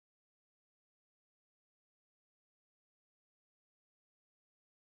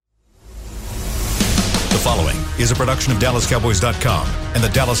following is a production of DallasCowboys.com and the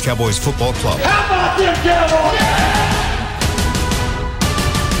Dallas Cowboys Football Club. How about them Cowboys?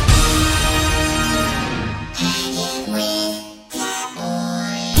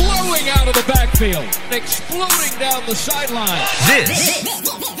 Blowing out of the backfield, exploding down the sideline.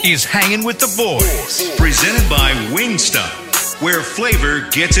 This is Hanging with the Boys, presented by Wingstop, where flavor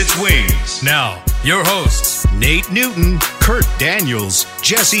gets its wings. Now, your hosts, Nate Newton, Kurt Daniels,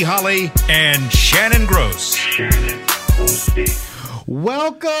 Jesse Holley, and Shannon Gross.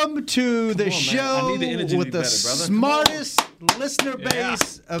 Welcome to the show with the smartest listener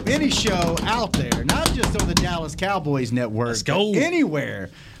base of any show out there, not just on the Dallas Cowboys Network, Let's go. Anywhere.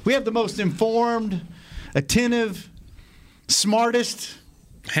 We have the most informed, attentive, smartest,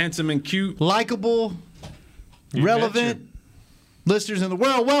 handsome and cute, likable, relevant listeners in the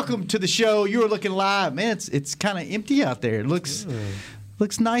world. Welcome to the show. You are looking live. Man, it's kind of empty out there. It looks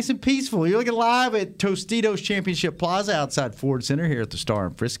nice and peaceful. You're looking live at Tostitos Championship Plaza outside Ford Center here at the Star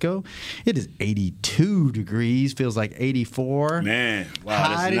in Frisco. It is 82 degrees. Feels like 84. Man, wow,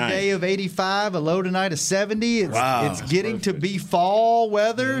 high that's today nice. of 85. A low tonight of 70. It's getting to be fall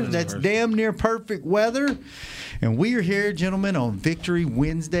weather. That's damn near perfect weather. And we are here, gentlemen, on Victory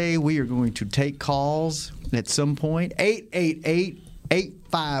Wednesday. We are going to take calls at some point.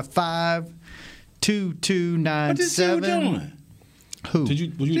 888-855-2297. What is you doing? Who?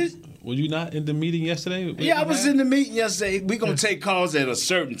 Were you not in the meeting yesterday? Yeah, I was in the meeting yesterday. We're going to take calls at a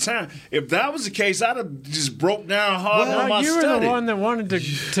certain time. If that was the case, I'd have just broke down hard on my you study. were the one that wanted to an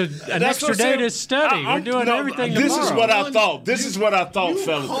That's extra what I'm day saying. to study. We're doing everything This tomorrow. is what I thought. This is what I thought,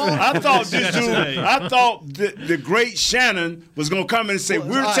 fellas. I thought this dude, I thought the great Shannon was going to come in and say,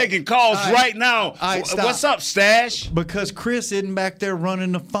 we're taking calls right now. What's up, Stash? Because Chris isn't back there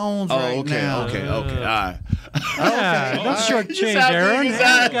running the phones right now. Okay, all right. Yeah, don't shortchange Aaron.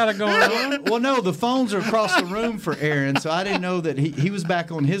 Aaron's got it going on. Well, no, the phones are across the room for Aaron, so I didn't know that he was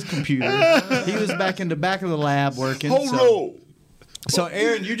back on his computer. He was back in the back of the lab working. Hold on. So,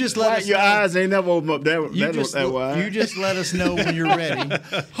 Aaron, you just let us Your know. eyes ain't never opened up that You just let us know when you're ready,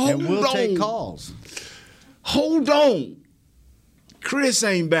 and we'll take calls. Hold on. Chris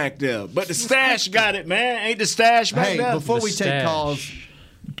ain't back there, but the Stash got it, man. Ain't the Stash back there? Hey, before we take stash. calls,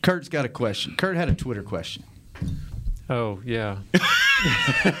 Kurt's got a question. Kurt had a Twitter question. Oh, yeah.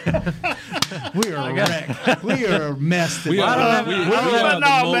 We are a wreck. We are a mess today. Man,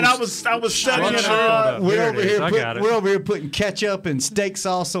 I was studying hard. We're Here over it is. here. I got it. We're over here putting ketchup and steak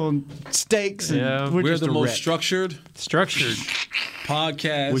sauce on steaks, and Yeah. we're We're just the a most wreck. structured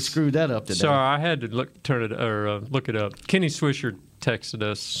podcast. We screwed that up today. Sorry, I had to look it up. Kenny Swisher texted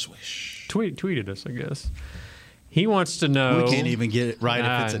us. Tweeted us, I guess. He wants to know. We can't even get it right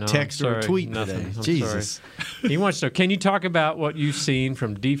if it's a I know, text I'm or a sorry, tweet nothing. today. I'm Jesus. sorry. He wants to know, can you talk about what you've seen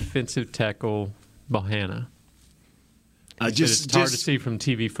from defensive tackle Bohanna? It's hard to see from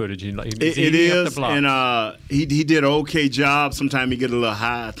TV footage. It is, and he did an okay job. Sometimes he get a little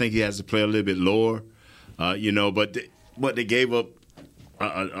high. I think he has to play a little bit lower, but they gave up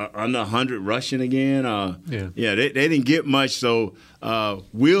under 100 rushing again. They didn't get much. So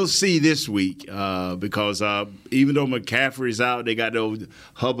we'll see this week because even though McCaffrey's out, they got the old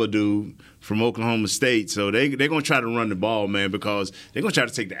Hubba dude from Oklahoma State. So they're going to try to run the ball, man, because they're going to try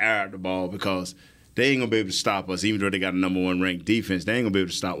to take the air out of the ball because they ain't going to be able to stop us. Even though they got a number one ranked defense, they ain't going to be able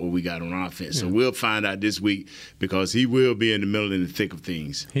to stop what we got on offense. So we'll find out this week because he will be in the middle and the thick of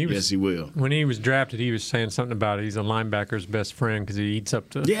things. Yes, he will. When he was drafted, he was saying something about it. He's a linebacker's best friend because he eats up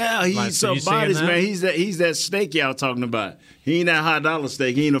to. Yeah, he eats up bodies, man. He's that steak y'all talking about. He ain't that $1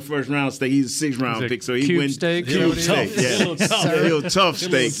 steak. He ain't a first-round steak. He's a 6th-round pick. So he cube went steak. Cube steak. Yeah, real tough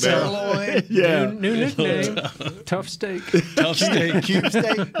steak, man. Sirloin. Yeah, New nickname. Tough steak. Tough steak. Cube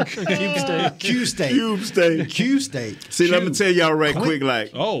steak. Cube steak. Q steak. Cube steak. Q steak. See, let me tell y'all right quick,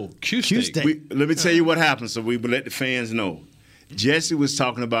 like, Q Q steak. steak. let me tell you what happened so we let the fans know. Jesse was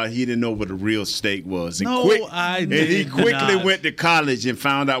talking about he didn't know what a real steak was. And he quickly went to college and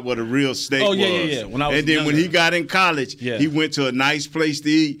found out what a real steak was. Yeah. When he got in college, Yeah. he went to a nice place to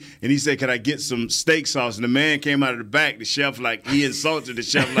eat, and he said, "Can I get some steak sauce?" And the man came out of the back. The chef, he insulted the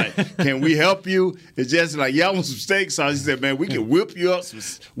chef, "Can we help you?" And Jesse, "Yeah, I want some steak sauce." He said, "Man, we can whip you up some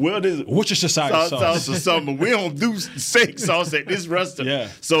Worcestershire sauce or something, but we don't do steak sauce at this restaurant." Yeah.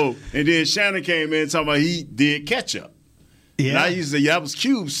 So, and then Shannon came in talking about he did ketchup. And I used to say, that was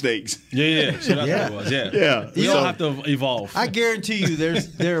cube steaks. Yeah. So that's what it was. Yeah. We all have to evolve. I guarantee you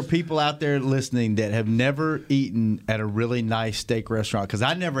there are people out there listening that have never eaten at a really nice steak restaurant because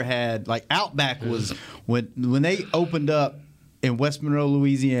I never had, Outback was when they opened up in West Monroe,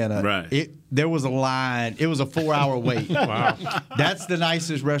 Louisiana. Right. there was a line. It was a 4-hour wait. Wow. That's the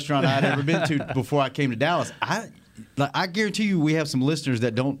nicest restaurant I'd ever been to before I came to Dallas. I guarantee you we have some listeners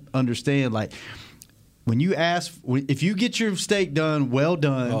that don't understand, like, when you ask, if you get your steak done, well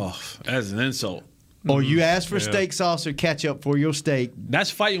done. Oh, that's an insult. Or you ask for steak sauce or ketchup for your steak.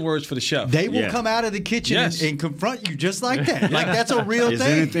 That's fighting words for the chef. They will come out of the kitchen and confront you just like that. Like, that's a real thing. Is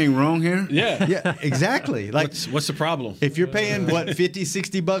anything wrong here? Yeah. Yeah, exactly. Like, what's the problem? If you're paying, $50,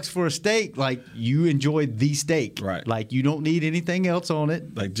 $60 for a steak, like, you enjoy the steak. Right. Like, you don't need anything else on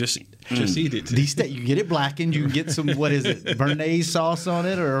it. Like, just eat it. The steak, you get it blackened. You can get some, Béarnaise sauce on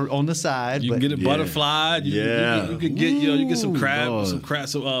it or on the side. You can get it butterflied. You can get, you get some crab, Lord.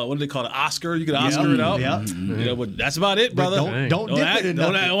 what do they call it? Oscar. You get Oscar it out. Yeah. You know, but that's about it, brother. Don't dip it in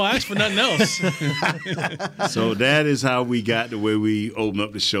nothing. Don't ask for nothing else. So that is how we got the way we opened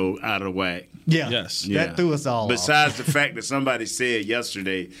up the show out of whack. Yeah. Yes. That threw us all Besides the fact that somebody said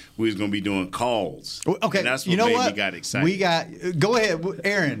yesterday we was going to be doing calls. Okay. And that's what made me got excited. Go ahead,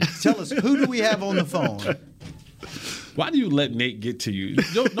 Aaron. Tell us, who do we have on the phone? Why do you let Nate get to you?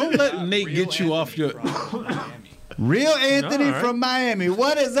 Don't let Nate get you off your. Real Anthony from Miami.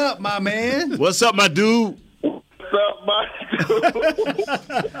 What is up, my man? What's up, my dude? What's up, my dude?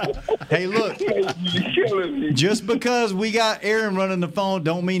 Hey, look. You killing me. Just because we got Aaron running the phone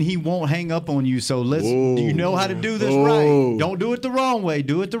don't mean he won't hang up on you. So do you know how to do this right? Don't do it the wrong way.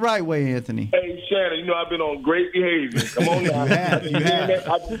 Do it the right way, Anthony. Hey, Shannon, you know I've been on great behavior. Come on now. You have.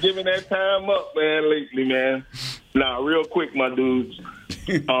 I've been giving that time up, man, lately, man. Now, real quick, my dudes.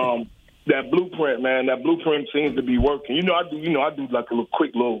 That blueprint, man, that blueprint seems to be working. I do like a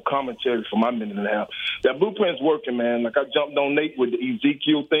quick little commentary for my minute and a half. That blueprint's working, man. Like, I jumped on Nate with the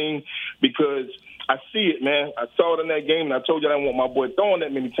Ezekiel thing because I see it, man. I saw it in that game, and I told you I didn't want my boy throwing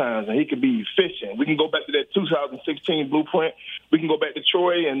that many times, and he could be efficient. We can go back to that 2016 blueprint. We can go back to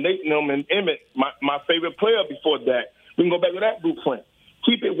Troy and Nate and them and Emmett, my favorite player before that. We can go back to that blueprint.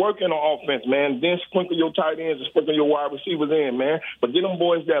 Keep it working on offense, man. Then sprinkle your tight ends and sprinkle your wide receivers in, man. But get them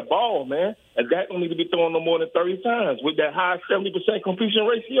boys that ball, man. And that don't need to be thrown no more than 30 times. With that high 70% completion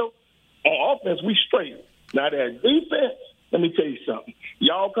ratio, on offense, we straight. Now, that defense, let me tell you something.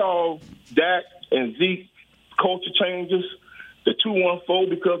 Y'all call Dak and Zeke culture changes, the 2-1-4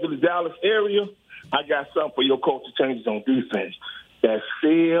 because of the Dallas area. I got something for your culture changes on defense. That's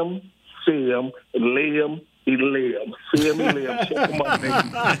Sim, Liam, Liam. Shake him up, baby.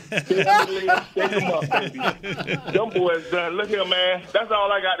 Shake him up, baby. Them boys done. Look here, man. That's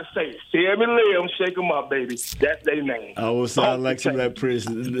all I got to say. Liam, shake him up, baby. That's their name. I will sound like some of that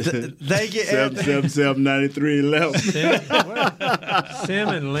prison. Thank you, 7-7-7-93-11. Sim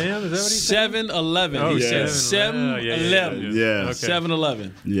and Lim, is that what he said? 7-11. Oh, He said 7-11. Yeah. Okay.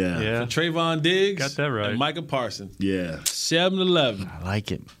 7-11. Yeah. For Trayvon Diggs. Got that right. And Micah Parsons. Yeah. 7-11.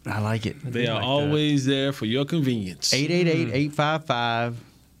 I like it. They are always there for your convenience. 888-855.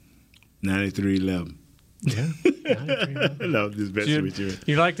 93-11. Yeah. No, this is messing with you.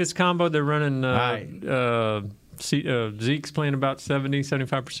 You like this combo? They're running Zeke's playing about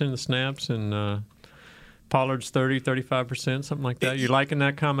 70-75% of the snaps, and Pollard's 30-35%, something like that. You liking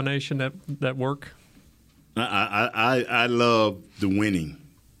that combination, that work? I love the winning.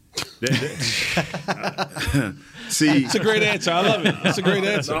 See, it's a great answer. I love it. It's a great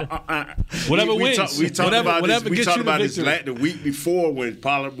answer. Whatever wins. We talked about this. We talked about this the week before when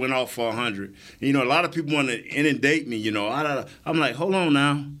Pollard went off for 100. A lot of people want to inundate me. I'm like, hold on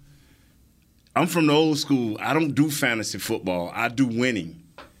now. I'm from the old school. I don't do fantasy football. I do winning.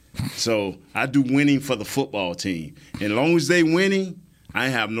 So I do winning for the football team. And as long as they winning, I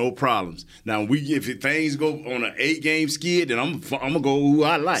have no problems. Now, if things go on an 8-game skid, then I'm gonna go who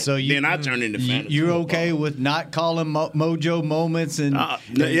I like. So then I turn into fantasy. You're football. Okay with not calling mojo moments and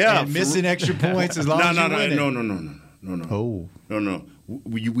missing extra points as long as you win it? No.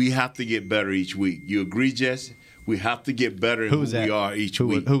 We have to get better each week. You agree, Jesse? We have to get better who we are each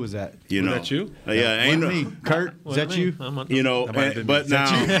week. Who was that? Was that you? Ain't me. Kurt, is that you? But now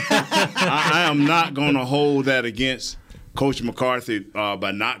I am not going to hold that against Coach McCarthy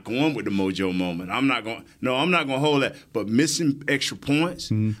by not going with the mojo moment. I'm not going to hold that. But missing extra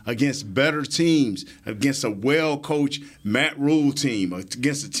points against better teams, against a well-coached Matt Rule team,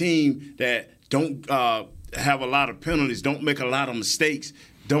 against a team that don't have a lot of penalties, don't make a lot of mistakes.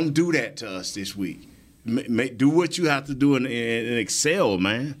 Don't do that to us this week. Do what you have to do and excel,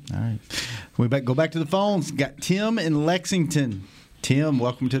 man. All right. We go back to the phones. Got Tim in Lexington. Tim,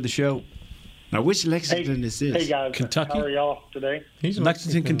 welcome to the show. Now, which Lexington is this? Hey, guys. Kentucky? How are y'all today? He's in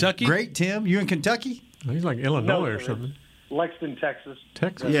Lexington, Kentucky. Great, Tim. You in Kentucky? He's like Illinois or something. Lexington, Texas.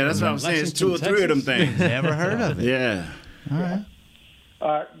 Yeah, that's what I'm saying. It's 2 or 3 of them things. Never heard of it. Yeah. All right.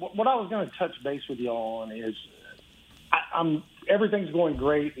 What I was going to touch base with y'all on is everything's going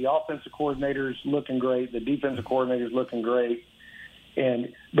great. The offensive coordinator's looking great. The defensive coordinator's looking great.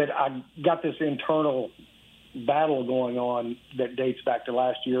 But I got this internal battle going on that dates back to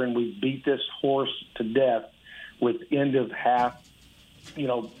last year, and we beat this horse to death with end of half,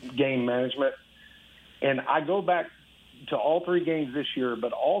 game management. And I go back to all 3 games this year,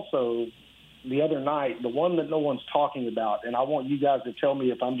 but also the other night, the one that no one's talking about, and I want you guys to tell me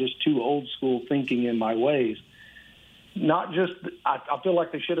if I'm just too old school thinking in my ways. Not just, I feel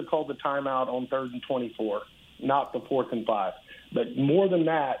like they should have called the timeout on 3rd and 24, not the 4th and 5. But more than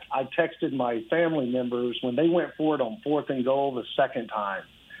that, I texted my family members when they went for it on 4th and goal the second time,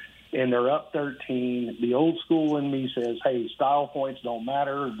 and they're up 13. The old school in me says, hey, style points don't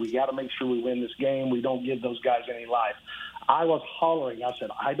matter. We got to make sure we win this game. We don't give those guys any life. I was hollering. I said,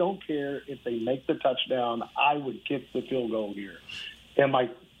 I don't care if they make the touchdown. I would kick the field goal here. Am I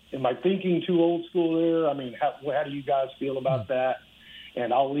thinking too old school there? I mean, how do you guys feel about that?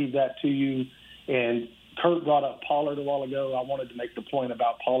 And I'll leave that to you. And Kurt brought up Pollard a while ago. I wanted to make the point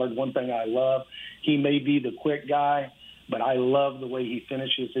about Pollard. One thing I love, he may be the quick guy, but I love the way he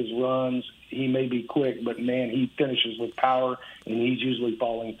finishes his runs. He may be quick, but, man, he finishes with power, and he's usually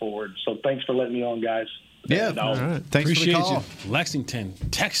falling forward. So thanks for letting me on, guys. Yeah, all right. Thanks Appreciate for the call. you. Lexington,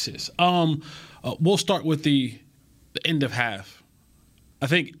 Texas. We'll start with the end of half. I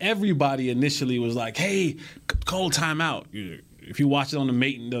think everybody initially was like, hey, call timeout. If you watch it on the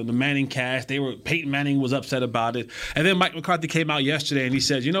Manning cast, Peyton Manning was upset about it. And then Mike McCarthy came out yesterday and he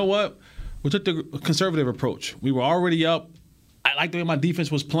said, you know what? We took the conservative approach. We were already up. I like the way my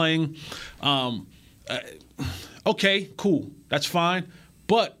defense was playing. Okay, cool. That's fine.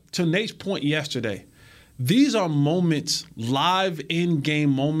 But to Nate's point yesterday, these are moments, live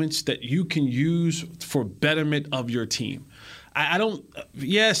in-game moments that you can use for betterment of your team.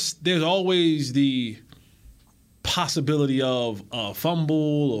 Yes, there's always the possibility of a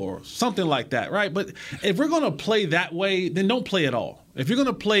fumble or something like that, right? But if we're going to play that way, then don't play at all. If you're going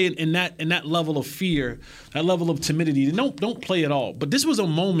to play in that level of fear, that level of timidity, then don't play at all. But this was a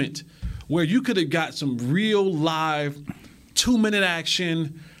moment where you could have got some real live 2-minute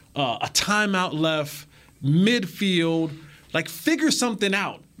action, a timeout left, midfield, like figure something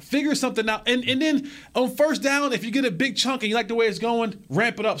out. And then on first down, if you get a big chunk and you like the way it's going,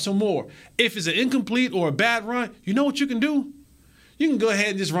 ramp it up some more. If it's an incomplete or a bad run, you know what you can do? You can go ahead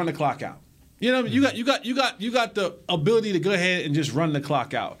and just run the clock out. You know, you got the ability to go ahead and just run the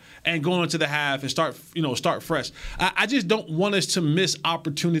clock out and go into the half and start fresh. I just don't want us to miss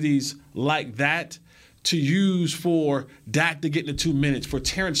opportunities like that to use for Dak to get into 2 minutes, for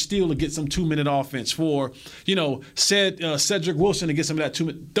Terrence Steele to get some 2-minute offense, for Cedric Wilson to get some of that 2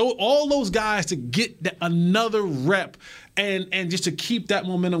 minutes. All those guys to get another rep and just to keep that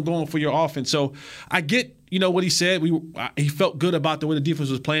momentum going for your offense. So I get what he said. He felt good about the way the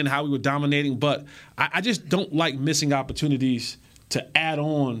defense was playing, how we were dominating, but I just don't like missing opportunities to add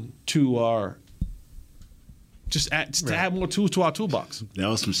on to our. To add more tools to our toolbox. That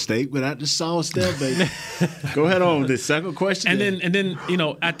was some steak without the sauce there, baby. Go ahead on the second question. And then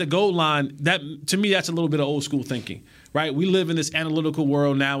at the goal line, that to me that's a little bit of old school thinking, right? We live in this analytical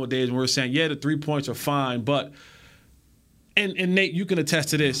world nowadays where we're saying, yeah, the 3 points are fine, but and Nate, you can attest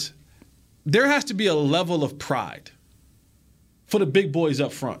to this. There has to be a level of pride for the big boys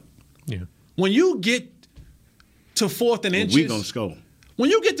up front. Yeah. When you get to 4th and inches, we gonna score. When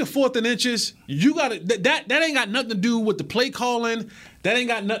you get to 4th and inches, you got that ain't got nothing to do with the play calling. That ain't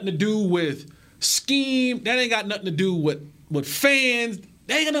got nothing to do with scheme. That ain't got nothing to do with fans.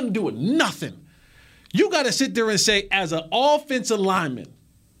 That ain't got nothing to do with nothing. You got to sit there and say, as an offensive lineman,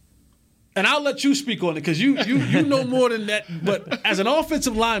 and I'll let you speak on it because you know more than that. But as an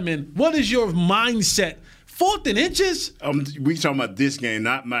offensive lineman, what is your mindset? 4th and inches? We talking about this game,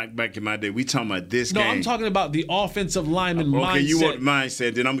 not back in my day. We talking about this game. No, I'm talking about the offensive lineman mindset. Okay, you want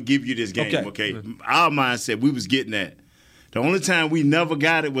mindset, then I'm going to give you this game, okay? Our mindset, we was getting that. The only time we never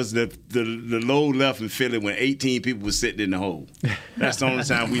got it was the low left in Philly when 18 people were sitting in the hole. That's the only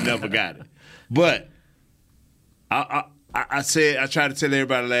time we never got it. But I tried to tell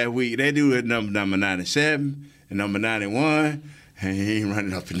everybody last week, they do it number 97 and number 91. And he ain't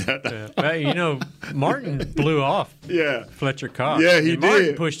running up and down. Well, Martin blew off Fletcher Cox. Yeah, he did.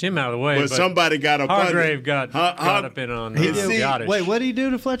 Martin pushed him out of the way. But somebody got up Hargrave got up in on Yachty. Wait, what did he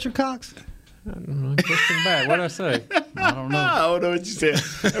do to Fletcher Cox? I don't know. He pushed him back. What did I say? I don't know. I don't know what you said.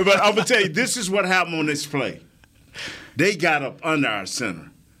 But I'm going to tell you, this is what happened on this play. They got up under our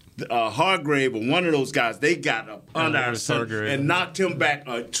center. Hargrave or one of those guys, they got up under our center and knocked him back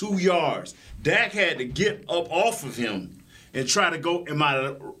 2 yards. Dak had to get up off of him and try to go.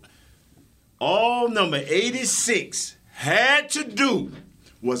 All number 86 had to do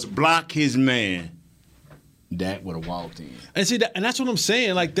was block his man. Dak would have walked in. And see, that's what I'm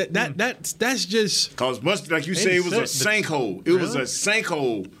saying. Like that's just because much like you say, it was a sinkhole. It was a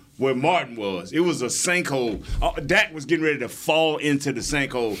sinkhole where Martin was. It was a sinkhole. Dak was getting ready to fall into the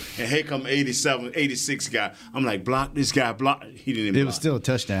sinkhole, and here come 87, 86 guy. I'm like, block this guy, block. He didn't. It was still a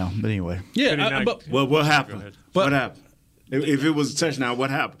touchdown, but anyway. Yeah, well, what happened? What happened? If it was a touchdown, what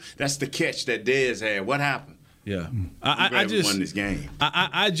happened? That's the catch that Dez had. What happened? Yeah, I just won this game.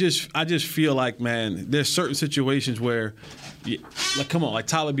 I just feel like, man, there's certain situations where, like, come on, like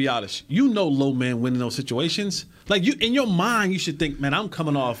Tyler Biadasz, low man winning those situations. Like you in your mind, you should think, man, I'm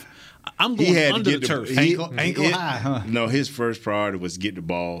coming off. I'm going under the turf. Ankle high, huh? No, his first priority was get the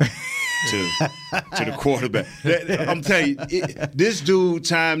ball to the quarterback. I'm telling you, this dude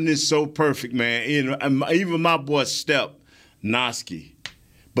timed this so perfect, man. Even my boy Step Noski.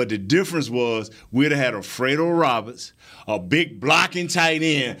 But the difference was we'd have had Alfredo Roberts, a big blocking tight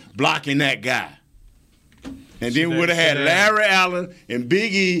end, blocking that guy. And then we would have had Larry Allen and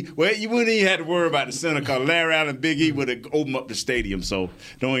Big E. Well, you wouldn't even have to worry about the center because Larry Allen and Big E would have opened up the stadium. So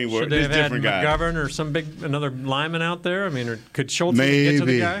don't even worry. Should they have had McGovern or another lineman out there? I mean, or could Schultz get to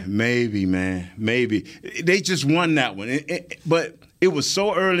the guy? Maybe, man. Maybe. They just won that one. But it was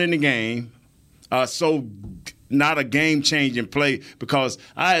so early in the game, so not a game-changing play because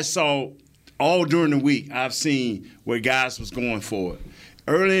I saw all during the week I've seen where guys was going for it.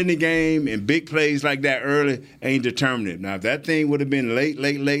 Early in the game and big plays like that early ain't determinative. Now, if that thing would have been late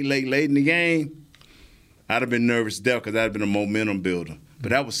in the game, I'd have been nervous to death because that would have been a momentum builder. But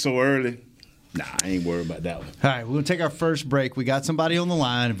that was so early. Nah, I ain't worried about that one. All right, we're going to take our first break. We got somebody on the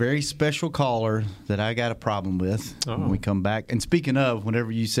line, a very special caller that I got a problem with when we come back. And speaking of,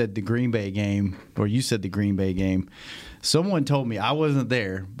 whenever you said the Green Bay game, someone told me, I wasn't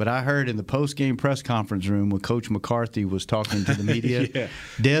there, but I heard in the post-game press conference room when Coach McCarthy was talking to the media,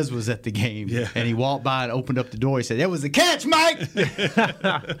 Dez was at the game, and he walked by and opened up the door. He said, "That was the catch, Mike!"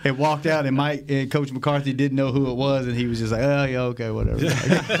 and walked out, and Coach McCarthy didn't know who it was, and he was just like, "Oh, yeah, okay, whatever."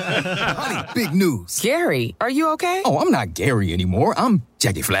 Honey, big news. Gary, are you okay? Oh, I'm not Gary anymore. I'm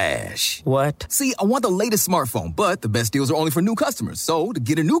Jackie Flash. What? See, I want the latest smartphone, but the best deals are only for new customers. So, to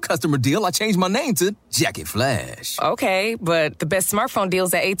get a new customer deal, I changed my name to Jackie Flash. Okay, but the best smartphone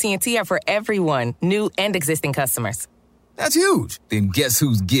deals at AT&T are for everyone, new and existing customers. That's huge. Then guess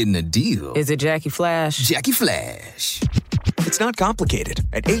who's getting a deal? Is it Jackie Flash? Jackie Flash. It's not complicated.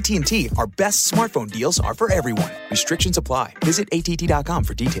 At AT&T, our best smartphone deals are for everyone. Restrictions apply. Visit att.com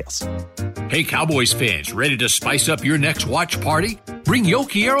for details. Hey, Cowboys fans, ready to spice up your next watch party? Bring Yo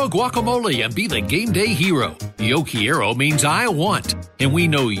Quiero guacamole and be the game day hero. Yo Quiero means I want, and we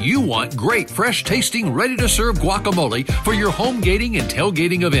know you want great, fresh-tasting, ready-to-serve guacamole for your home gating and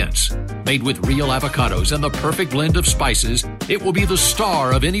tailgating events. Made with real avocados and the perfect blend of spices, it will be the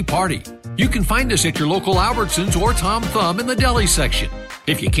star of any party. You can find us at your local Albertsons or Tom Thumb in the deli section.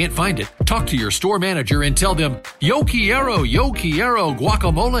 If you can't find it, talk to your store manager and tell them, Yo Quiero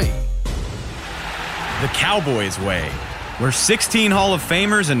guacamole. The Cowboys way, where 16 Hall of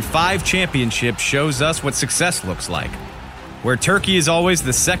Famers and 5 championships shows us what success looks like. Where turkey is always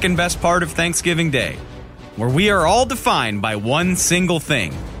the second best part of Thanksgiving Day. Where we are all defined by one single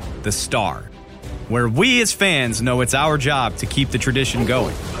thing, the star. Where we as fans know it's our job to keep the tradition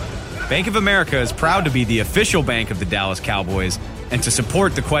going. Bank of America is proud to be the official bank of the Dallas Cowboys and to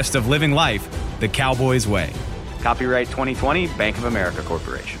support the quest of living life the Cowboys way. Copyright 2020, Bank of America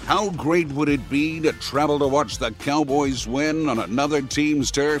Corporation. How great would it be to travel to watch the Cowboys win on another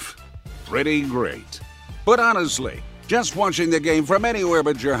team's turf? Pretty great. But honestly, just watching the game from anywhere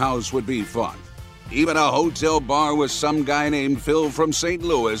but your house would be fun. Even a hotel bar with some guy named Phil from St.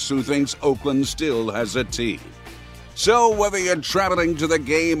 Louis who thinks Oakland still has a team. So whether you're traveling to the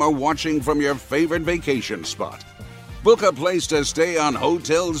game or watching from your favorite vacation spot, book a place to stay on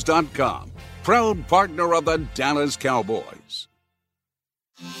Hotels.com. Proud partner of the Dallas Cowboys.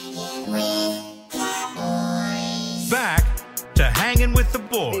 Back to Hanging with the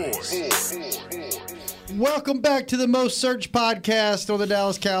Boys. Welcome back to the most searched podcast on the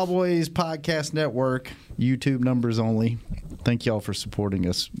Dallas Cowboys Podcast Network. YouTube numbers only. Thank y'all for supporting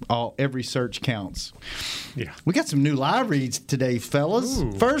us. Every search counts. Yeah. We got some new live reads today, fellas.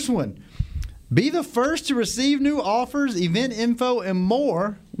 Ooh. First one. Be the first to receive new offers, event info, and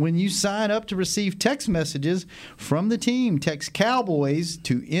more when you sign up to receive text messages from the team. Text Cowboys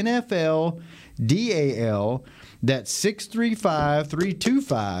to NFL DAL. That's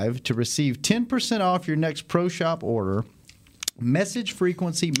 635-325 to receive 10% off your next Pro Shop order Message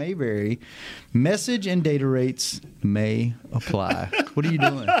frequency may vary. Message and data rates may apply. What are you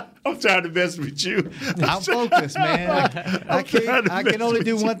doing? I'm trying to mess with you. I'm focused, man. I can only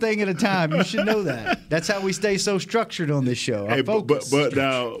do one thing at a time. You should know that. That's how we stay so structured on this show. I'm focused. But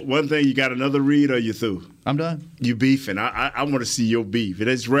now, one thing, you got another read or you through? I'm done. You beefing. I want to see your beef.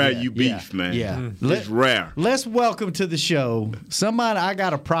 It's rare you beef, man. Yeah. It's rare. Let's welcome to the show somebody I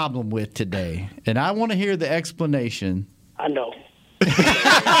got a problem with today, and I want to hear the explanation. I know.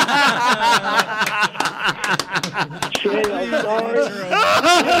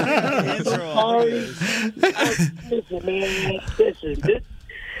 Listen, man.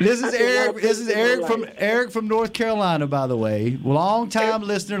 This is Eric from North Carolina, by the way. Long-time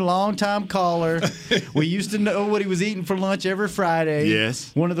listener, long-time caller. We used to know what he was eating for lunch every Friday. Yes.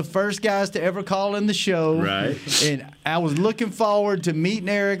 One of the first guys to ever call in the show. Right. And I was looking forward to meeting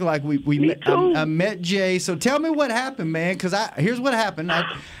Eric. Like I met Jay. So tell me what happened, man. Because here's what happened.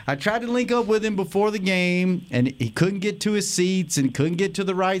 I tried to link up with him before the game, and he couldn't get to his seats and couldn't get to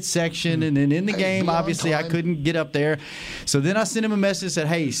the right section. And then in the game, obviously, I couldn't get up there. So then I sent him a message that said,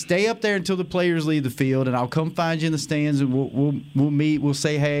 "Hey, stay up there until the players leave the field, and I'll come find you in the stands, and we'll meet. We'll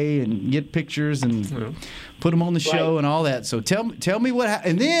say hey and get pictures and put them on the show and all that." So tell me what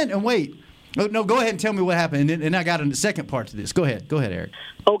happened, and wait. Oh, no, go ahead and tell me what happened, and I got a second part to this. Go ahead, Eric.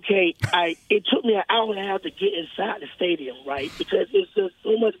 Okay, it took me an hour and a half to get inside the stadium, right? Because it's just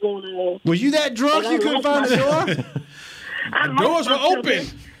so much going on. Was you that drunk you couldn't find the door? The doors were open.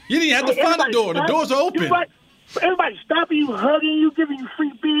 You didn't have to find the door. The doors are open. Everybody stopping you, hugging you, giving you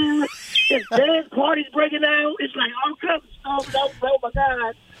free beer. There's dance parties breaking out. It's like all kinds of stuff. Oh my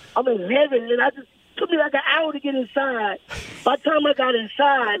God, I'm in heaven, and it took me like an hour to get inside. By the time I got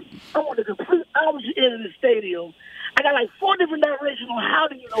inside, I was the complete opposite end of the stadium. I got like 4 different directions on how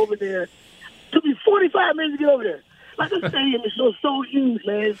to get over there. It took me 45 minutes to get over there. Like the stadium is so huge,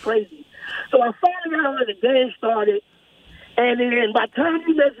 man. It's crazy. So I finally got over the game started, and then by the time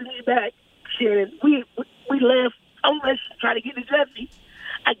you messaged me back, Shannon, we left. I'm ready to try to get to Jesse.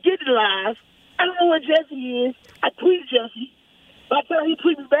 I get it live. I don't know where Jesse is. I tweet Jesse. By the time he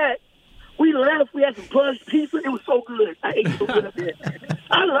tweeted me back, we left. We had some Punch pizza. It was so good. I ate so good up there.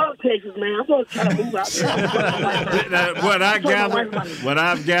 I love Texas, man. I'm going to try to move out there. What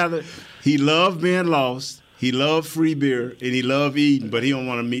I've gathered, he loved being lost. He loved free beer and he loved eating, but he don't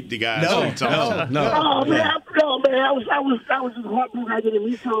want to meet the guys. No. Oh man, I was just heartbroken. I didn't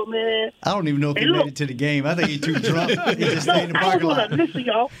meet him, man. I don't even know if he made it to the game. I think he's too drunk. He just stayed in the parking lot. Listen,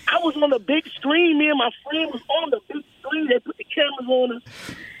 y'all. I was on the big screen. Me and my friend was on the big screen. They put the cameras on us.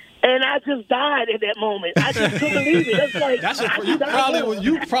 And I just died at that moment. I just couldn't believe it.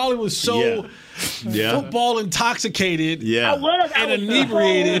 You probably was so football intoxicated and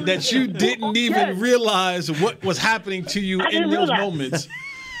inebriated that you didn't even realize what was happening to you in those moments.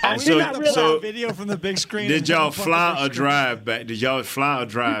 So video from the big screen. Did y'all fly or drive back? Did y'all fly or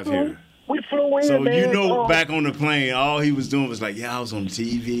drive here? We flew in, so man. Back on the plane, all he was doing was like, I was on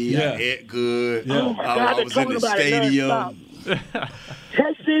TV. I ate good. Yeah. Oh my God, I was in the stadium.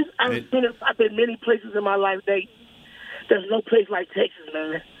 Texas, I've been many places in my life, Nate. There's no place like Texas,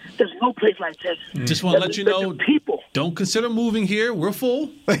 man. There's no place like Texas. Just want to let you know, people. Don't consider moving here. We're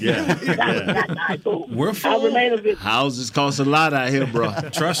full. Yeah. We're full. Houses cost a lot out here, bro.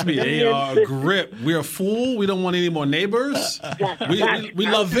 Trust me, they are grip. We are full. We don't want any more neighbors. We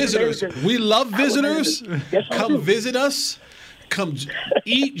love visitors. We love visitors. Come visit us. Come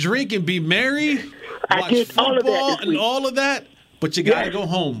eat, drink, and be merry. Watch football and all of that. But you got to go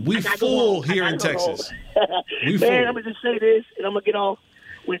home. We full here in Texas. I'm going to just say this, and I'm going to get off.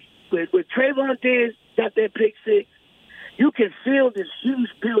 With Trayvon Diggs got that pick six, you can feel this huge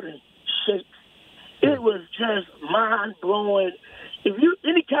building shake. It was just mind-blowing. If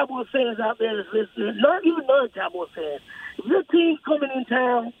any Cowboy fans out there that's listening, not even non-Cowboy fans, if your team's coming in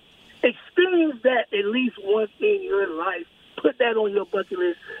town, experience that at least once in your life. Put that on your bucket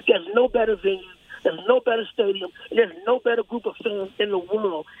list. There's no better venue. There's no better stadium. And there's no better group of fans in the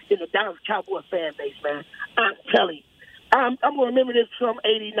world than the Dallas Cowboy fan base, man. I'm telling you. I'm going to remember this from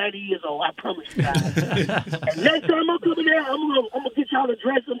 80, 90 years old. I promise you guys. And next time I'm coming there, I'm going to get y'all to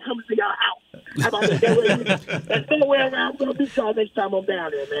dress. I'm coming to y'all house. How about that? There's no way around. I'm going to beat y'all next time I'm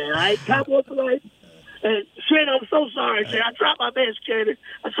down there, man. All right? Cowboy for life. And Shannon, I'm so sorry, Shannon. I tried my best, Shannon.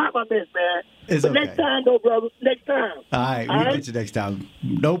 I tried my best, man. It's but okay. Next time, though, brother. Next time. All right, we'll get you next time.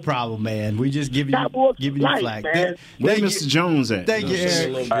 No problem, man. We just giving you flack. Where's Mr. Jones at? Thank you,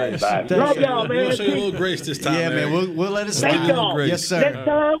 Eric. Love y'all, man. We'll show you a little grace this time, yeah, man. We'll let it slide. Thank y'all. Yes, sir. Next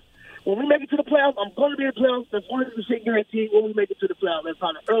time, when we make it to the playoffs, I'm going to be in the playoffs. That's 100% guaranteed when we make it to the playoffs. That's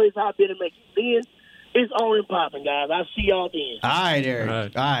probably the earliest I've been to make it. Then, It's on and popping, guys. I'll see y'all then. All right, Eric.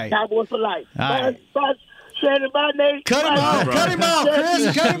 All right. Cowboys for life. All right. Bye. Shannon, bye, Nate. Cut him off. Cut him off,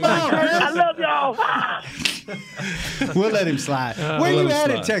 Chris. Cut him off, Chris. I love y'all. We'll let him slide. Where you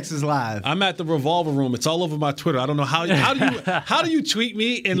at in Texas Live? I'm at the Revolver Room. It's all over my Twitter. I don't know how do you tweet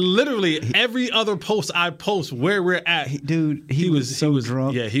me? And literally every other post I post where we're at. Dude, he was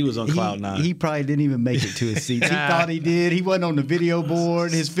drunk. Yeah, he was on cloud nine. He probably didn't even make it to his seats. He thought he did. He wasn't on the video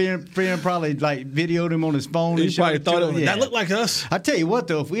board. His friend probably videoed him on his phone. He probably thought that looked like us. I tell you what,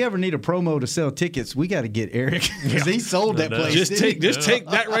 though, if we ever need a promo to sell tickets, we got to get Eric because he sold that place. Just take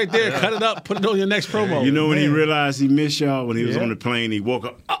that right there, cut it up, put it on your next promo. You know when he realized he missed y'all when he was on the plane, he woke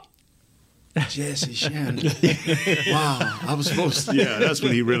up. Oh, Jesse Shannon. Wow, I was supposed to. Yeah, that's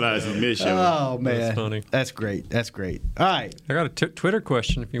when he realized he missed y'all. Oh man, that's funny. That's great. That's great. All right, I got a Twitter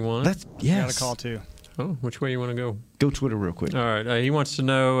question if you want. Yes. Got a call too. Oh, which way you want to go? Go Twitter real quick. All right. He wants to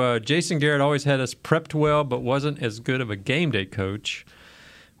know, Jason Garrett always had us prepped well, but wasn't as good of a game day coach.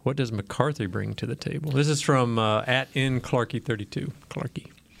 What does McCarthy bring to the table? This is from @NClarky32. Clarky.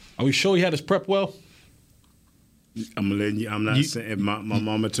 Are we sure he had his prep well? I'm gonna let you. I'm not saying. My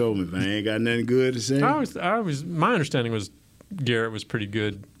mama told me if I ain't got nothing good to say. My understanding was Garrett was pretty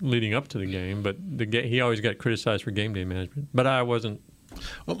good leading up to the game, but he always got criticized for game day management. But I wasn't.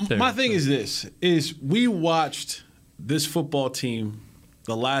 My thing is this: we watched this football team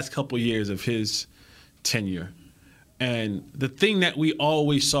the last couple years of his tenure. And the thing that we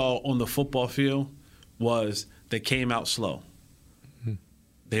always saw on the football field was they came out slow. Mm-hmm.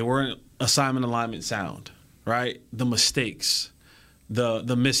 They weren't assignment alignment sound, right? The mistakes,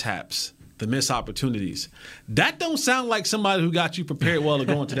 the mishaps, the missed opportunities. That don't sound like somebody who got you prepared well to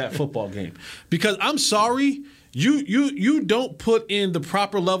go into that football game. Because I'm sorry, you don't put in the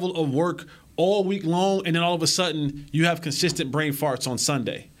proper level of work all week long, and then all of a sudden you have consistent brain farts on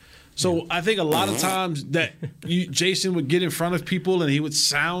Sunday. So I think a lot of times that Jason would get in front of people and he would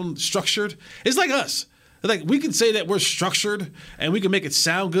sound structured. It's like us. Like we can say that we're structured and we can make it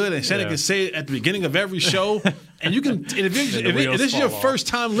sound good, and Shannon can say it at the beginning of every show. And you can, and if this is your first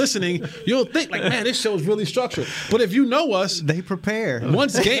time listening, you'll think like, man, this show is really structured. But if you know us, they prepare.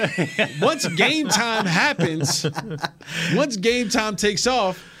 Once game time happens, once game time takes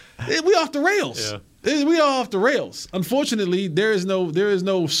off, we off the rails. Yeah. We are off the rails. Unfortunately, there is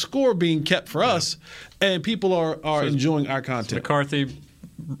no score being kept for us, and people are enjoying our content. McCarthy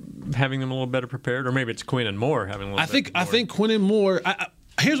having them a little better prepared, or maybe it's Quinn and Moore having a little better prepared. I think Quinn and Moore.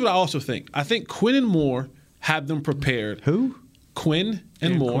 Here's what I also think. I think Quinn and Moore have them prepared. Who? Quinn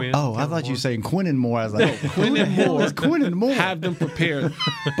and Moore. Quinn, I thought you were saying Quinn and Moore. I was like, Quinn and Moore have them prepared.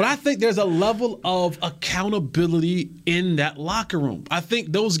 But I think there's a level of accountability in that locker room. I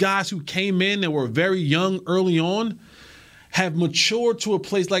think those guys who came in and were very young early on have matured to a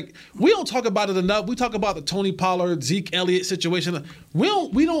place like we don't talk about it enough. We talk about the Tony Pollard, Zeke Elliott situation. We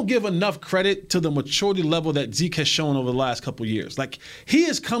don't give enough credit to the maturity level that Zeke has shown over the last couple of years. Like he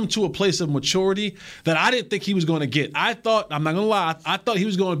has come to a place of maturity that I didn't think he was going to get. I thought, I'm not going to lie, I thought he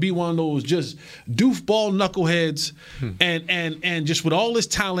was going to be one of those just doofball knuckleheads and just with all this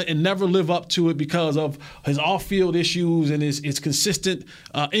talent and never live up to it because of his off-field issues and his inconsistent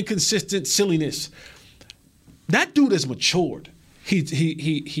silliness. That dude has matured.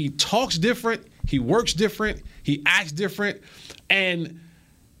 He talks different. He works different. He acts different. And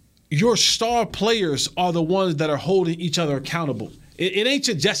your star players are the ones that are holding each other accountable. It ain't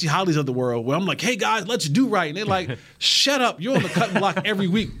your Jesse Hollies of the world where I'm like, hey, guys, let's do right. And they're like, shut up. You're on the cutting block every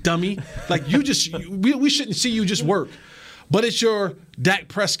week, dummy. Like, we shouldn't see you just work. But it's your Dak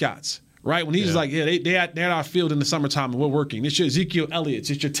Prescotts. Right? When he's like, they're at our field in the summertime and we're working. It's your Ezekiel Elliott's.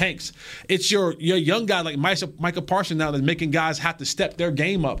 It's your Tanks. It's your young guy like Micah Parsons now that's making guys have to step their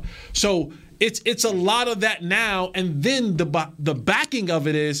game up. So it's a lot of that now. And then the backing of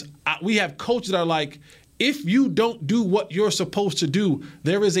it is we have coaches that are like, if you don't do what you're supposed to do,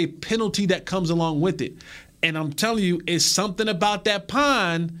 there is a penalty that comes along with it. And I'm telling you, it's something about that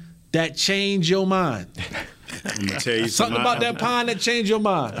pond that changed your mind. I'm gonna tell you something about that pond that changed your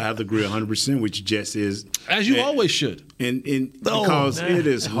mind. I have to agree 100% with you, Jess. As you always should. Because it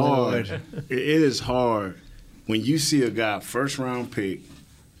is hard. It is hard when you see a guy, first round pick,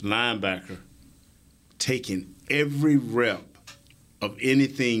 linebacker, taking every rep of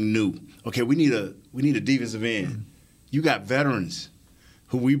anything new. Okay, we need a defensive end. You got veterans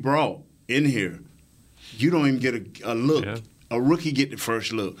who we brought in here. You don't even get a look. Yeah. A rookie get the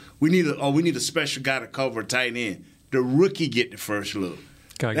first look. We need a special guy to cover a tight end. The rookie get the first look.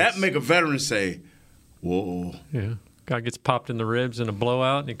 That make a veteran say, whoa. Yeah. Guy gets popped in the ribs in a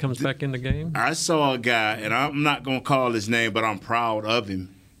blowout and he comes back in the game. I saw a guy, and I'm not going to call his name, but I'm proud of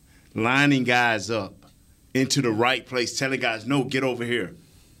him, lining guys up into the right place, telling guys, no, get over here.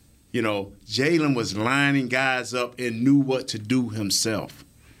 You know, Jalen was lining guys up and knew what to do himself.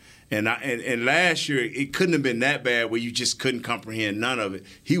 And last year, it couldn't have been that bad where you just couldn't comprehend none of it.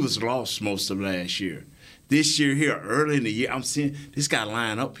 He was lost most of last year. This year here, early in the year, I'm seeing this guy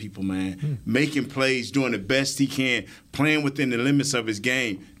line up people, man, making plays, doing the best he can, playing within the limits of his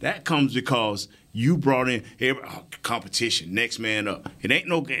game. That comes because you brought in competition, next man up. It ain't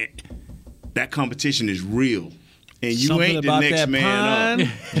no game. That competition is real. And you Something ain't the about next that man up.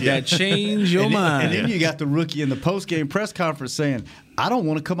 That changed your mind. And then you got the rookie in the post-game press conference saying, I don't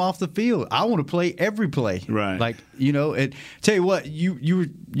want to come off the field. I want to play every play. Right. Like, you know, tell you what, you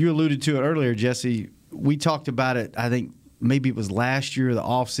alluded to it earlier, Jesse. We talked about it, I think maybe it was last year, the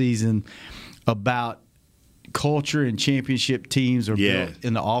offseason, about culture and championship teams are built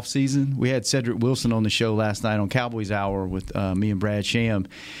in the offseason. We had Cedric Wilson on the show last night on Cowboys Hour with me and Brad Sham,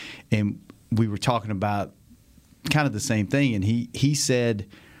 and we were talking about kind of the same thing. And he said,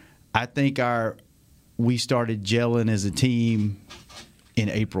 I think we started gelling as a team in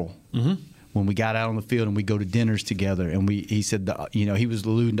April. Mm-hmm. When we got out on the field and we go to dinners together, and he said, he was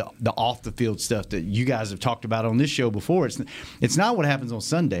alluding to the off the field stuff that you guys have talked about on this show before. It's not what happens on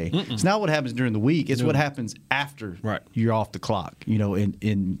Sunday. Mm-mm. It's not what happens during the week. It's what happens after you're off the clock. You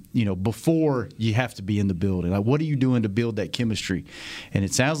know, before you have to be in the building. Like, what are you doing to build that chemistry? And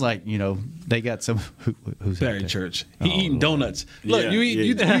it sounds like they got some. Who's Barry Church? He eating donuts. Look,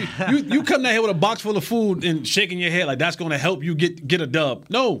 you come down here with a box full of food and shaking your head like that's going to help you get a dub.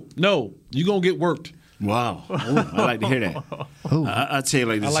 No. You're going to get worked. Wow. Ooh, I like to hear that. I'll tell you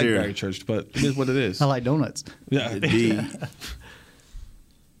like this I like here. Barry Church, but it is what it is. I like donuts. Yeah.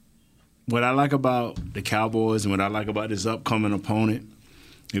 What I like about the Cowboys and what I like about this upcoming opponent,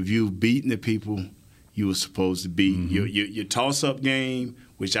 if you've beaten the people you were supposed to beat, your toss-up game,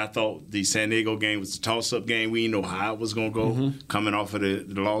 which I thought the San Diego game was a toss-up game. We didn't know how it was going to go. Coming off of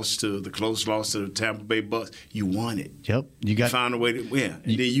the close loss to the Tampa Bay Bucks, you won it. Yep, you found a way to win.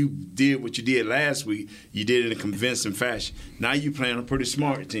 And then you did what you did last week. You did it in a convincing fashion. Now you playing a pretty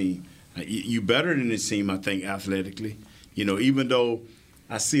smart team. You better than this team, I think, athletically. Even though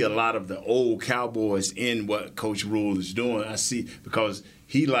I see a lot of the old Cowboys in what Coach Rule is doing, I see because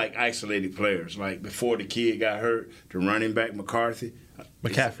he like isolated players. Like before the kid got hurt, the running back McCaffrey,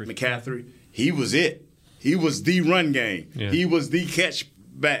 he was it. He was the run game. Yeah. He was the catch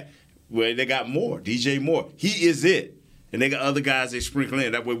back. Well, they got more. DJ Moore. He is it. And they got other guys they sprinkle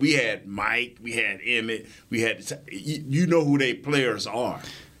in. That way we had Mike, we had Emmett, we had you know who they players are.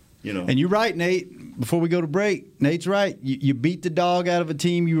 And you're right, Nate. Before we go to break, Nate's right. You beat the dog out of a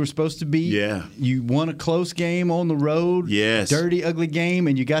team you were supposed to beat. Yeah. You won a close game on the road. Yes. Dirty, ugly game,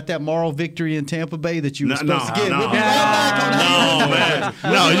 and you got that moral victory in Tampa Bay that you were supposed to get. No, man.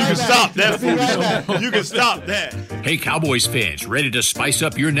 No, you can stop that. You can stop that. Hey, Cowboys fans, ready to spice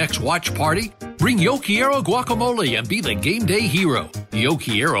up your next watch party? Bring Yo Quiero guacamole and be the game day hero. Yo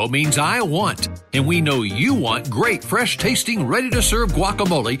Quiero means I want, and we know you want great, fresh-tasting, ready-to-serve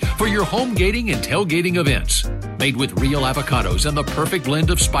guacamole for your home gating and tailgating events. Made with real avocados and the perfect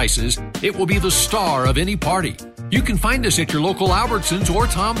blend of spices, it will be the star of any party. You can find us at your local Albertsons or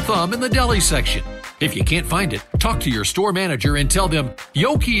Tom Thumb in the deli section. If you can't find it, talk to your store manager and tell them,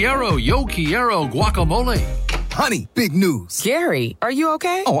 Yo Quiero guacamole. Honey, big news. Gary, are you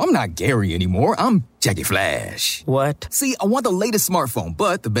okay? Oh, I'm not Gary anymore. I'm Jackie Flash. What? See, I want the latest smartphone,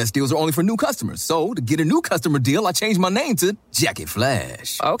 but the best deals are only for new customers. So, to get a new customer deal, I changed my name to Jackie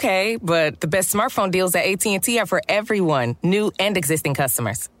Flash. Okay, but the best smartphone deals at AT&T are for everyone, new and existing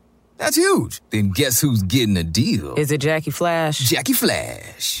customers. That's huge. Then guess who's getting a deal? Is it Jackie Flash? Jackie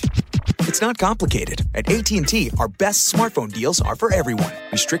Flash. It's not complicated. At AT&T, our best smartphone deals are for everyone.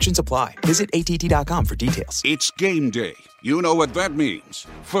 Restrictions apply. Visit AT&T.com for details. It's game day. You know what that means.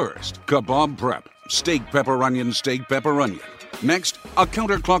 First, kebab prep. Steak, pepper, onion, steak, pepper, onion. Next, a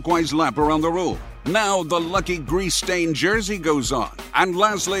counterclockwise lap around the room. Now the lucky grease-stained jersey goes on. And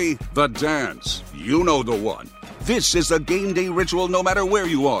lastly, the dance. You know the one. This is a game day ritual no matter where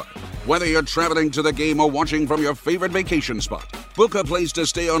you are. Whether you're traveling to the game or watching from your favorite vacation spot, book a place to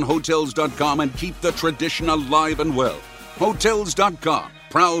stay on Hotels.com and keep the tradition alive and well. Hotels.com,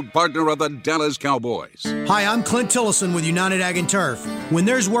 proud partner of the Dallas Cowboys. Hi, I'm Clint Tillison with United Ag and Turf. When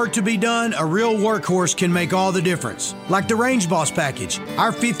there's work to be done, a real workhorse can make all the difference. Like the Range Boss package.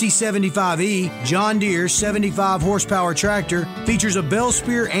 Our 5075E John Deere 75 horsepower tractor features a bell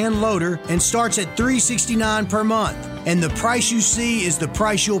spear and loader and starts at $369 per month. And the price you see is the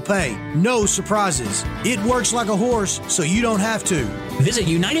price you'll pay. No surprises. It works like a horse, so you don't have to. Visit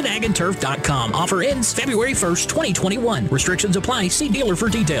UnitedAgAndTurf.com. Offer ends February 1st, 2021. Restrictions apply. See dealer for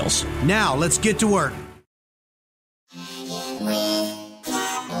details. Now, let's get to work.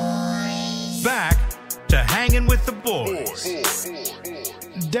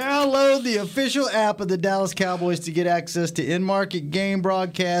 Download the official app of the Dallas Cowboys to get access to in-market game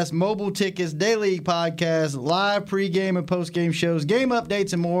broadcasts, mobile tickets, daily podcasts, live pregame and postgame shows, game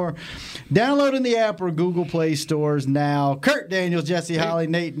updates, and more. Downloading the app or Google Play stores now. Kurt Daniels, Jesse Holley,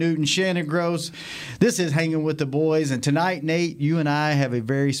 Nate Newton, Shannon Gross. This is Hanging with the Boys. And tonight, Nate, you and I have a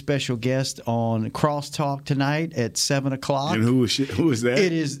very special guest on Crosstalk tonight at 7 o'clock. And who is that?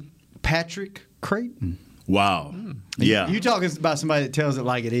 It is Patrick Creighton. Wow. Yeah. You talking about somebody that tells it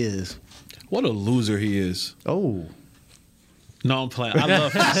like it is. What a loser he is. Oh. No, I'm playing. I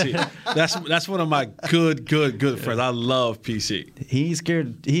love PC. That's one of my good friends. I love PC. He's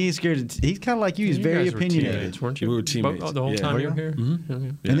scared. He's kind of like you. He's very opinionated. Teammates, weren't you? We were teammates. The whole time you were here? Mm-hmm.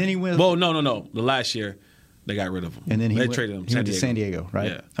 And then he went. Well, no. The last year, they got rid of him. And then they traded him. He went to San Diego,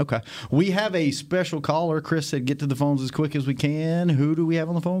 right? Yeah. Okay. We have a special caller. Chris said get to the phones as quick as we can. Who do we have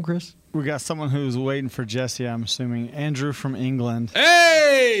on the phone, Chris? We got someone who's waiting for Jesse, I'm assuming. Andrew from England.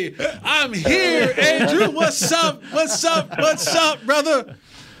 Hey, I'm here, Andrew. What's up, brother?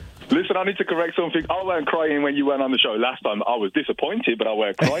 Listen, I need to correct something. I weren't crying when you went on the show last time. I was disappointed, but I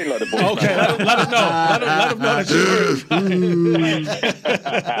weren't crying like the boys. Okay, let him know. Let him know that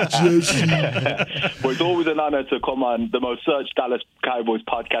you were. Well, it's always an honor to come on the most searched Dallas Cowboys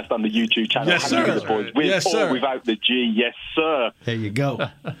podcast on the YouTube channel. Yes, sir. With the boys, with or without the G. Yes, sir. There you go.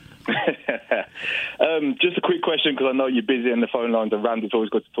 Just a quick question, because I know you're busy on the phone lines, and Randy, it's always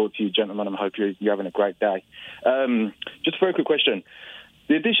good to talk to you, gentlemen. I hope you're having a great day. Just a very quick question.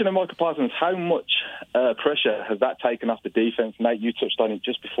 The addition of Micah Parsons, how much pressure has that taken off the defense? Nate, you touched on it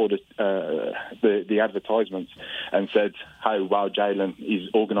just before the advertisements and said how well Jalen is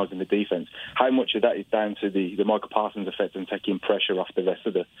organising the defense. How much of that is down to the Micah Parsons effect and taking pressure off the rest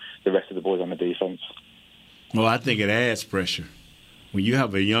of the boys on the defense? Well, I think it adds pressure. When you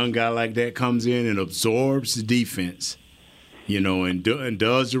have a young guy like that comes in and absorbs the defense, and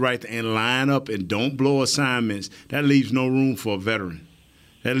does the right thing and line up and don't blow assignments, that leaves no room for a veteran.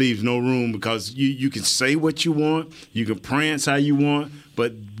 That leaves no room, because you can say what you want, you can prance how you want,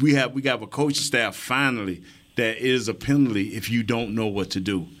 but we have a coaching staff finally that is a penalty if you don't know what to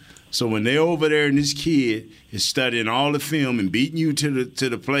do. So when they're over there and this kid is studying all the film and beating you to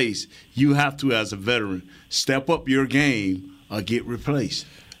the place, you have to, as a veteran, step up your game or get replaced.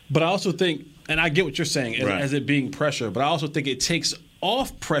 But I also think, and I get what you're saying, right, as it being pressure, but I also think it takes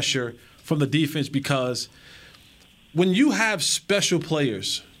off pressure from the defense, because when you have special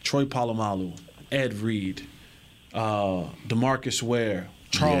players, Troy Polamalu, Ed Reed, DeMarcus Ware,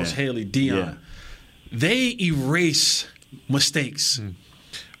 Charles Haley, Dion, they erase mistakes.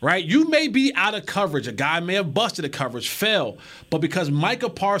 Right? You may be out of coverage. A guy may have busted a coverage, fell, but because Micah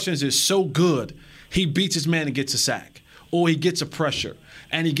Parsons is so good, he beats his man and gets a sack, or he gets a pressure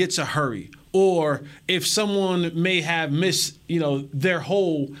and he gets a hurry. Or if someone may have missed, their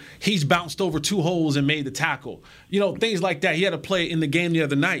hole, he's bounced over two holes and made the tackle. Things like that. He had a play in the game the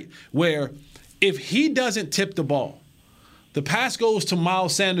other night where if he doesn't tip the ball, the pass goes to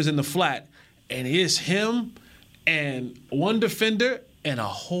Miles Sanders in the flat, and it's him and one defender and a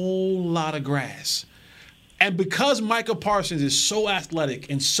whole lot of grass. And because Micah Parsons is so athletic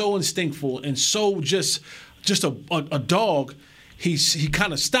and so instinctful and so just a dog, he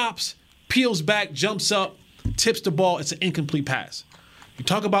kind of stops, peels back, jumps up, tips the ball. It's an incomplete pass. You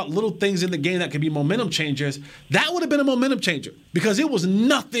talk about little things in the game that can be momentum changers. That would have been a momentum changer, because it was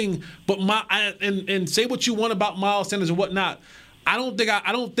nothing but and say what you want about Miles Sanders and whatnot. I don't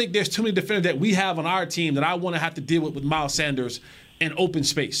think there's too many defenders that we have on our team that I want to have to deal with Miles Sanders in open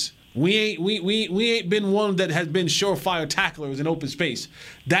space. We ain't been one that has been surefire tacklers in open space.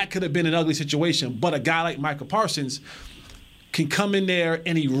 That could have been an ugly situation. But a guy like Micah Parsons can come in there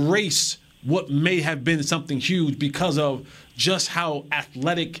and erase what may have been something huge because of just how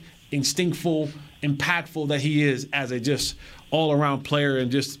athletic, instinctful, impactful that he is as a just all-around player and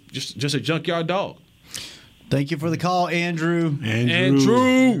just a junkyard dog. Thank you for the call, Andrew.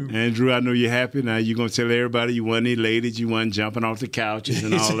 Andrew, I know you're happy. Now you're going to tell everybody you wasn't elated, you wasn't jumping off the couches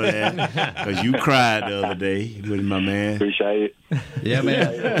and all of that, because you cried the other day with my man. Appreciate it. Yeah,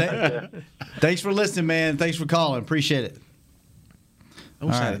 man. Thanks for listening, man. Thanks for calling. Appreciate it.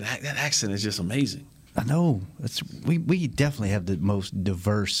 That accent is just amazing. I know. We definitely have the most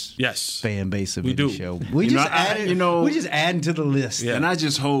diverse fan base of any show. We just adding to the list. Yeah. And I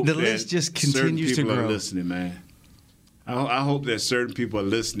just hope the list just continues to grow. Are listening, man. I hope that certain people are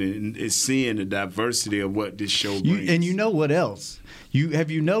listening and is seeing the diversity of what this show brings. And you know what else?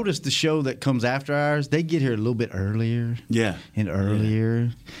 Have you noticed the show that comes after ours? They get here a little bit earlier. Yeah. And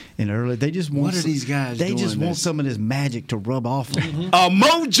earlier. They just want what are these guys doing? They just want some of this magic to rub off on them.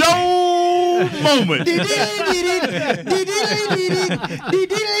 Mojo! moment.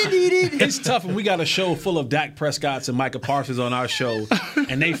 It's tough when we got a show full of Dak Prescotts and Micah Parsons on our show,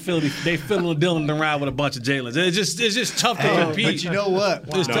 and they fiddling dealing around with a bunch of Jalen's. It's just tough to compete. But you know what?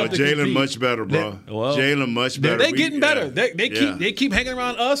 It's tough to Jalen compete. much better, bro. Jalen much better. They're getting better. They keep hanging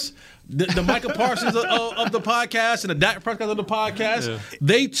around us. The Micah Parsons of the podcast and the Dak Prescott of the podcast,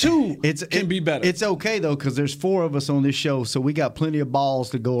 they too can be better. It's okay though because there's 4 of us on this show, so we got plenty of balls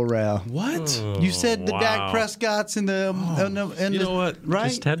to go around. What? You said the Dak Prescotts and the you know what? Right?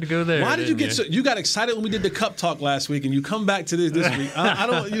 Just had to go there. Why did you get so? You got excited when we did the Cup Talk last week, and you come back to this week. I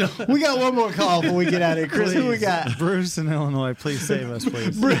don't. You know. We got one more call before we get out of here, Chris. Who we got? Bruce in Illinois. Please save us,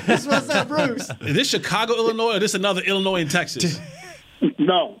 please. Bruce, what's up, Bruce? Is this Chicago, Illinois, or this another Illinois and Texas?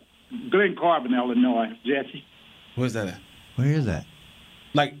 No. Glen Carbon, Illinois, Jesse. Where's that at? Where is that?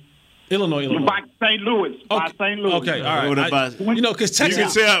 Like Illinois. By St. Louis. By St. Louis. Okay, all right. Because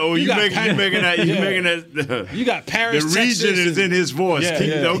Texas. You can tell. You making that. You got Paris. The region Texas, is in his voice.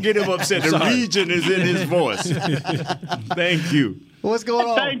 Don't get him upset. The region is in his voice. Thank you. What's going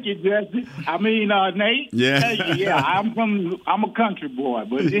on? Thank you, Jesse. I mean, Nate. Yeah. Thank you. Yeah, I'm a country boy,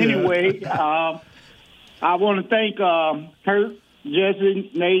 but anyway, I want to thank Kurt,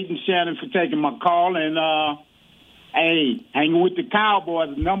 Jesse, Nate, and Shannon for taking my call. And, hey, Hanging with the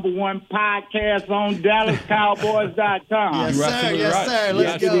Cowboys, the #1 podcast on DallasCowboys.com. Yes, sir. Yes, sir.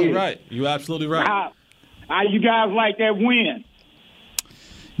 Let's go. Right. You absolutely right. How you guys like that win?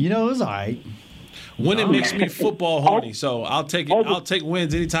 You know, it was all right. Winning makes me football horny, so I'll take it. I'll take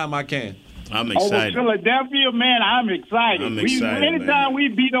wins anytime I can. I'm excited. Over Philadelphia, man, I'm excited. Anytime we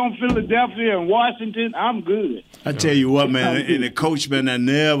beat on Philadelphia and Washington, I'm good. I tell you what, man, and the coach, man, I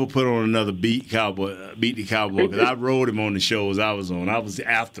never put on another beat the Cowboy, because I rode him on the shows I was on. I was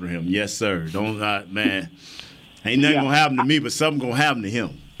after him. Yes, sir. Man, ain't nothing gonna happen to me, but something gonna happen to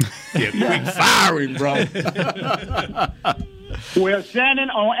him. Yeah, quick firing, bro. Well, Shannon,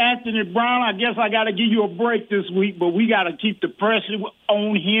 on Anthony Brown, I guess I got to give you a break this week, but we got to keep the pressure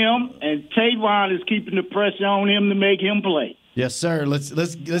on him, and Tavon is keeping the pressure on him to make him play. Yes, sir. Let's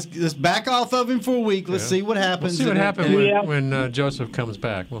back off of him for a week. Let's see what happens. We'll see what happens when Joseph comes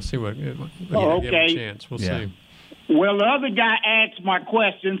back. We'll see what. Give him a chance. We'll see. Well, the other guy asked my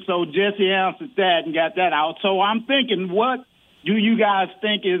question, so Jesse answered that and got that out. So I'm thinking, what do you guys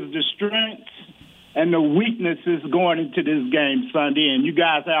think is the strengths and the weaknesses going into this game Sunday? And you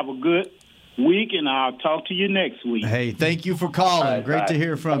guys have a good week, and I'll talk to you next week. Hey, thank you for calling. Great to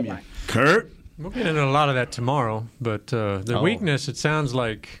hear from you. Kurt? We'll get into a lot of that tomorrow, but the weakness, it sounds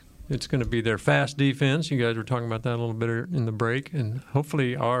like it's going to be their fast defense. You guys were talking about that a little bit in the break, and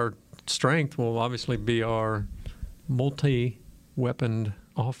hopefully our strength will obviously be our multi-weaponed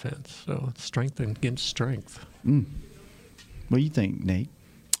offense. So strength against strength. What do you think, Nate?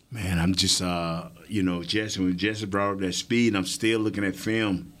 Man, I'm just, when Jesse brought up that speed, I'm still looking at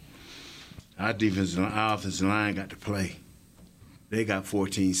film. Our offensive line got to play. They got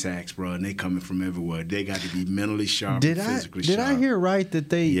 14 sacks, bro, and they coming from everywhere. They got to be mentally sharp and physically sharp. Did I hear right that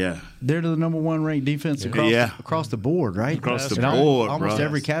they're the #1 ranked defense across the board, right? Across the board, almost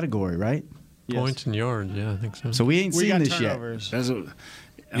every category, right? Points and yards, I think so. So we ain't seen this yet.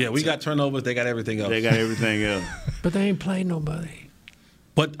 We got turnovers. They got everything else. But they ain't played nobody.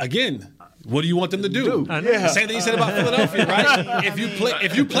 But again, what do you want them to do? Same thing you said about Philadelphia, right?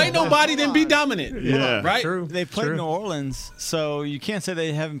 If you play nobody, then be dominant. Yeah, right. True. They played New Orleans, so you can't say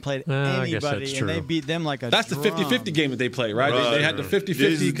they haven't played anybody, and they beat them like a. That's the 50-50 game that they play, right? They had the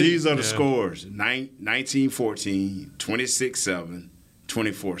 50-50. These are the scores: 19-14, 26-7.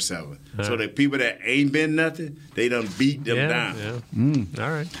 24-7. So the people that ain't been nothing, they done beat them down.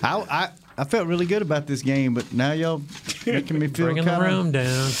 All right. I felt really good about this game, but now y'all making me feel bringing the room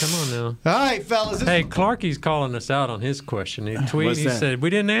down. Come on now. All right, fellas. Hey, Clarkie's calling us out on his question. He tweeted. He said we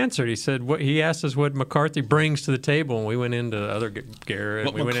didn't answer it. He said he asked us what McCarthy brings to the table, and we went into other Garrett.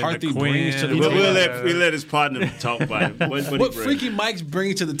 What we McCarthy went into brings to the Quinn. table. We let his partner talk about it. What Freaky Mike's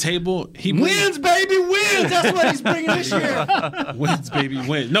bringing to the table? He wins, baby, wins. That's what he's bringing this year. Wins, baby,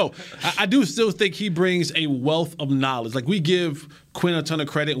 wins. No, I do still think he brings a wealth of knowledge. Like we give Quinn a ton of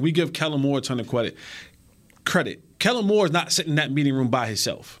credit, and we give Kellen Moore a ton of credit. Kellen Moore is not sitting in that meeting room by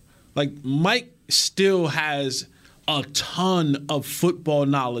himself. Like Mike still has a ton of football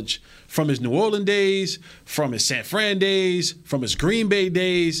knowledge from his New Orleans days, from his San Fran days, from his Green Bay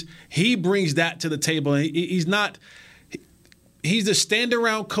days. He brings that to the table. And he's the stand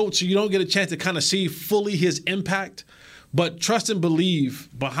around coach, so you don't get a chance to kind of see fully his impact. But trust and believe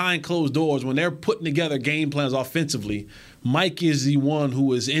behind closed doors when they're putting together game plans offensively, Mike is the one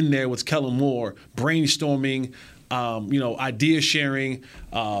who is in there with Kellen Moore brainstorming idea sharing,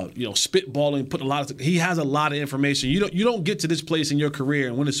 spitballing. He has a lot of information. You don't get to this place in your career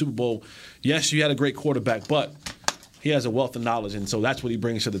and win a Super Bowl. Yes, you had a great quarterback, but he has a wealth of knowledge, and so that's what he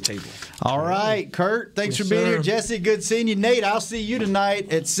brings to the table. All right, Kurt, thanks for being here. Jesse, good seeing you. Nate, I'll see you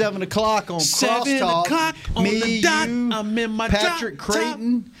tonight at 7 o'clock on Crosstalk. 7 o'clock on the dot. You, I'm in my Patrick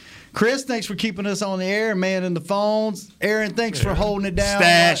Creighton. Chris, thanks for keeping us on the air, manning the phones. Aaron, thanks for holding it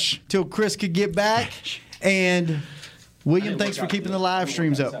down till Chris could get back. And William, thanks for keeping the live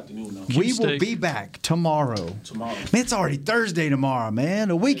streams up. We will be back tomorrow. Man, it's already Thursday tomorrow, man.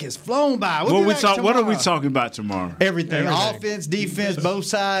 The week has flown by. What are we talking about tomorrow? Everything. Offense, defense, both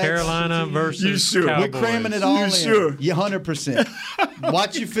sides. Carolina versus You sure? Cowboys. We're cramming it all in. Sure? You 100%.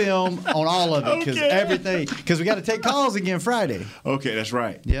 Watch your film on all of it because we got to take calls again Friday. Okay, that's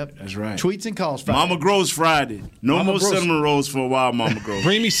right. Yep. That's right. Tweets and calls Friday. Mama Grows Friday. No Mama more Grows. cinnamon rolls for a while, Mama Grows.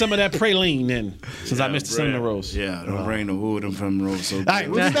 Bring me some of that praline then, since I missed the cinnamon rolls. Yeah, don't bring the wood and cinnamon rolls. So all right,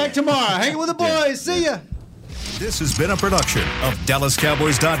 we'll be back tomorrow. Hang with the boys. See ya. This has been a production of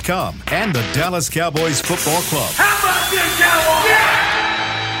DallasCowboys.com and the Dallas Cowboys Football Club. How about this, Cowboys?